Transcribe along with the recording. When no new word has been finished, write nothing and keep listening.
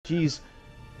Jeez.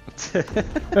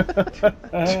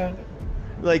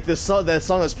 Like the song, that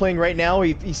song that's playing right now,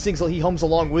 he sings, he hums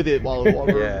along with it while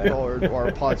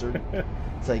our pods are.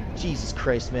 It's like Jesus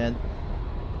Christ, man.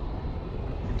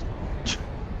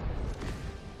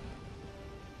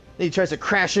 He tries to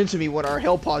crash into me when our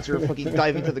hell pods are fucking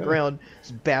diving to the ground.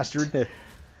 This bastard.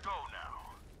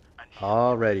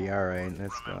 Already, alright,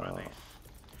 let's go.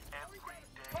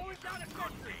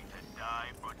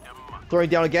 Throwing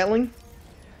down a Gatling.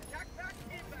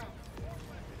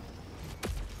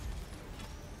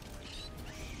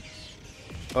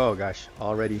 Oh gosh,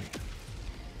 already.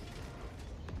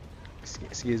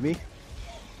 Excuse me?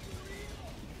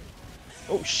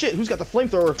 Oh shit, who's got the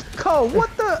flamethrower? Oh, what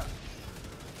the?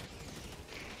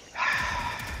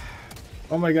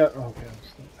 Oh my god. Oh, okay.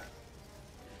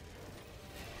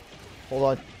 Hold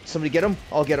on. Somebody get him?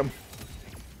 I'll get him.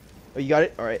 Oh, you got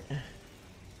it? Alright.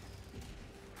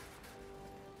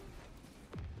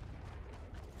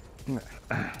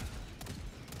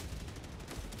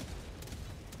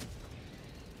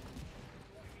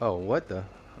 Oh, what the?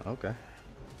 Okay.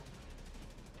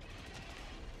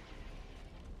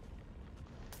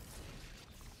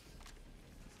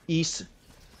 East.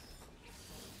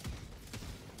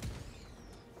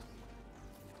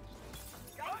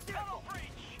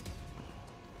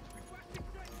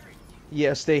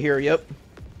 Yeah, stay here. Yep.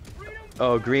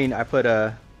 Oh, green. I put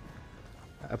a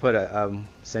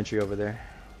sentry over there.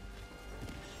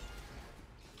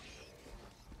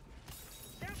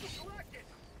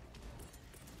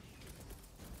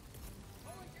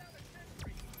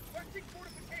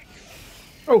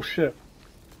 Oh shit.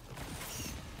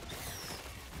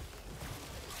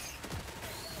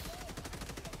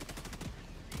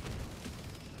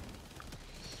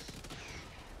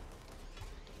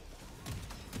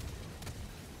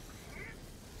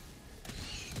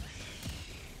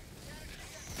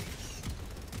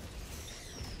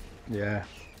 Yeah.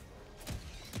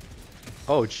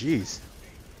 Oh, jeez.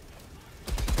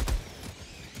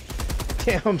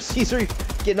 Damn, Caesar,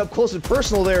 getting up close and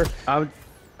personal there.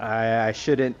 I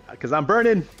shouldn't, cause I'm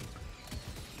burning.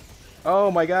 Oh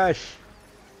my gosh.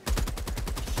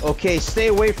 Okay, stay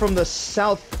away from the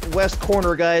southwest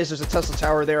corner, guys. There's a Tesla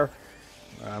tower there.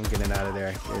 I'm getting out of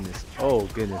there. Goodness. Oh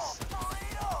goodness.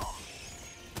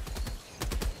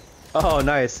 Oh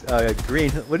nice. Green.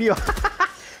 What do you?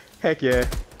 Heck yeah.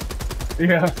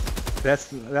 Yeah. That's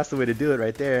the way to do it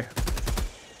right there.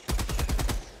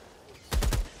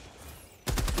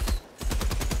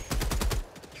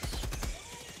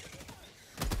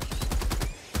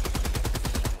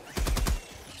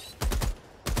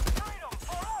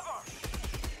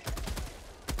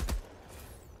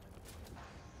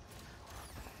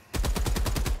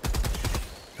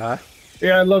 Huh?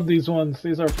 Yeah, I love these ones.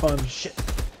 These are fun. Shit.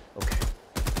 Okay.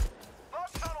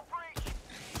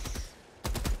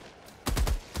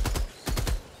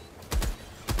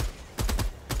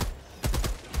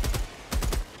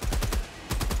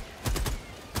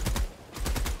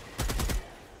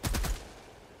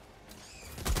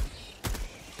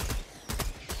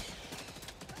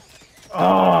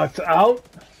 Oh, it's out?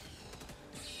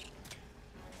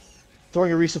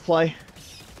 Throwing a resupply.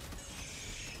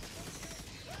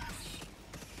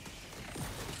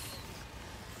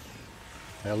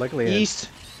 Yeah, luckily East.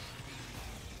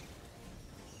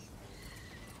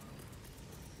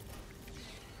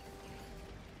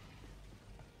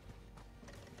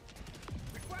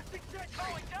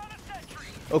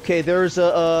 Okay, there's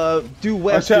a due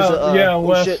west. Watch out. There's a, Yeah, oh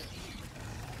west. Shit.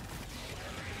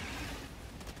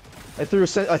 I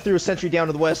threw a sentry down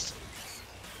to the west.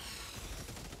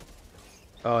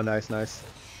 Oh, nice, nice.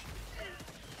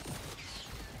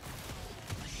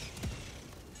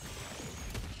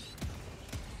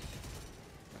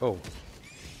 Oh.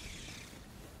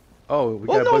 Oh, we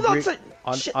got a bug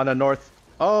that's on the north.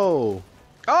 Oh.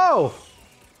 Oh.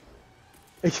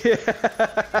 Yeah.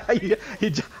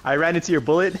 I ran into your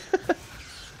bullet.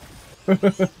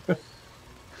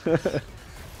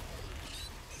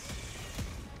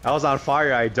 I was on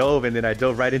fire. I dove and then I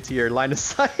dove right into your line of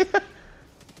sight.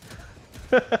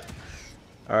 All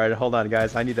right, hold on,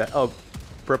 guys. I need that. Oh,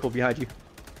 purple behind you.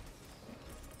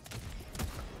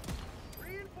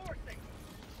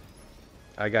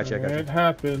 I got you. I got you. It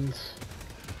happens.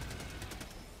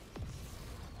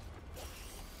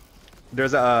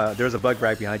 There's a bug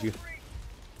right behind you.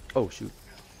 Oh shoot.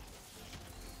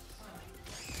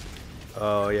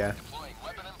 Oh yeah.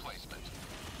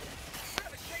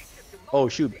 Oh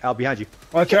shoot, out behind you.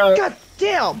 Watch out. God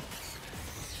damn!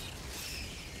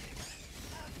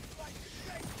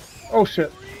 Oh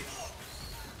shit.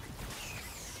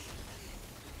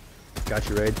 Got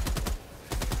you, Raid.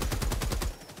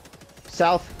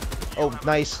 South. Oh,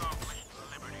 nice.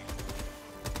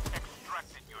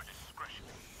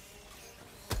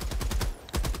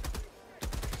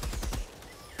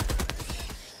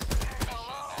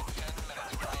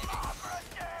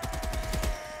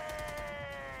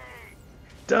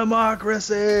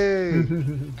 Democracy!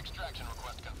 Extraction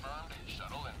request confirmed.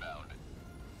 Shuttle inbound.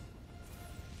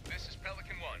 This is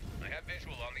Pelican 1. I have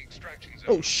visual on the extraction zone.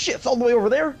 Oh shit, it's all the way over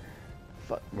there?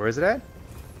 Fuck. Where is it at?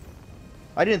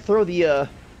 I didn't throw the,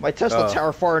 my Tesla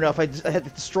tower far enough. I had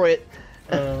to destroy it.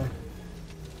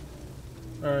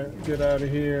 Alright, get out of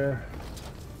here.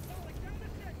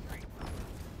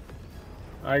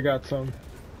 I got some.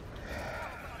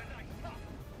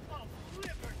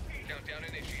 Countdown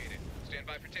initiated. Stand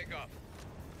by for takeoff.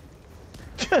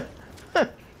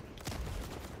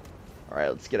 Alright,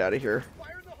 let's get out of here.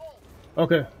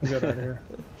 Okay, get out of here.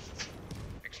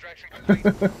 Extraction complete.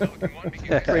 Pelican 1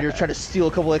 begins. Raider's trying to steal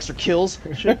a couple extra kills.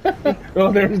 Shit.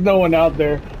 Oh, there's no one out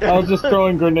there. I was just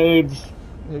throwing grenades.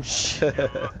 Oh shit.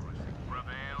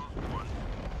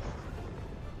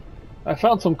 I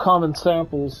found some common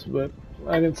samples, but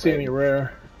I didn't see any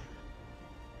rare.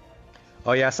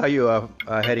 Oh yeah, I saw you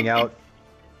heading out,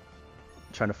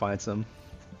 trying to find some.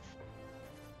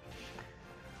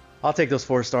 I'll take those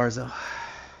 4 stars though.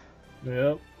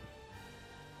 Yep.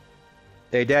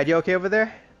 Hey Dad, you okay over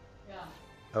there? Yeah.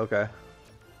 Okay. Are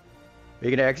you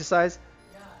gonna exercise?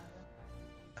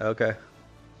 Yeah. Okay.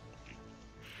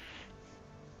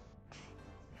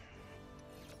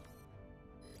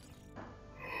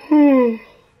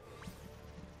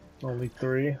 Only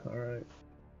 3? Alright.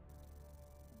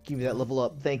 Give me that level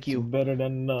up. Thank you. Better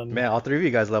than none. Man, all 3 of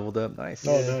you guys leveled up. Nice.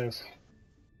 Oh, nice.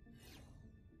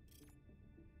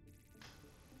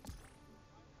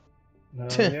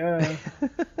 Yeah.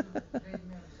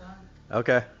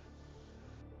 Okay.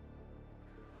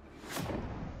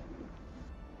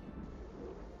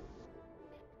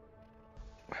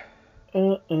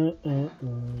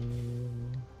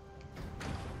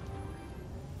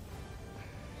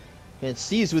 Man,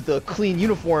 Steve's with a clean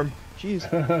uniform. Jeez.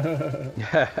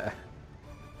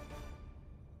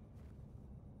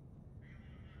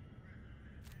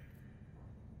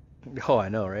 Oh, I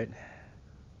know, right?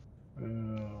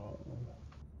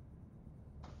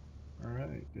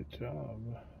 Alright, good job.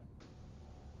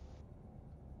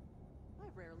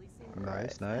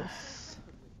 Nice, nice.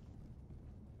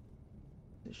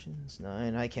 Conditions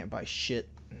 9. I can't buy shit.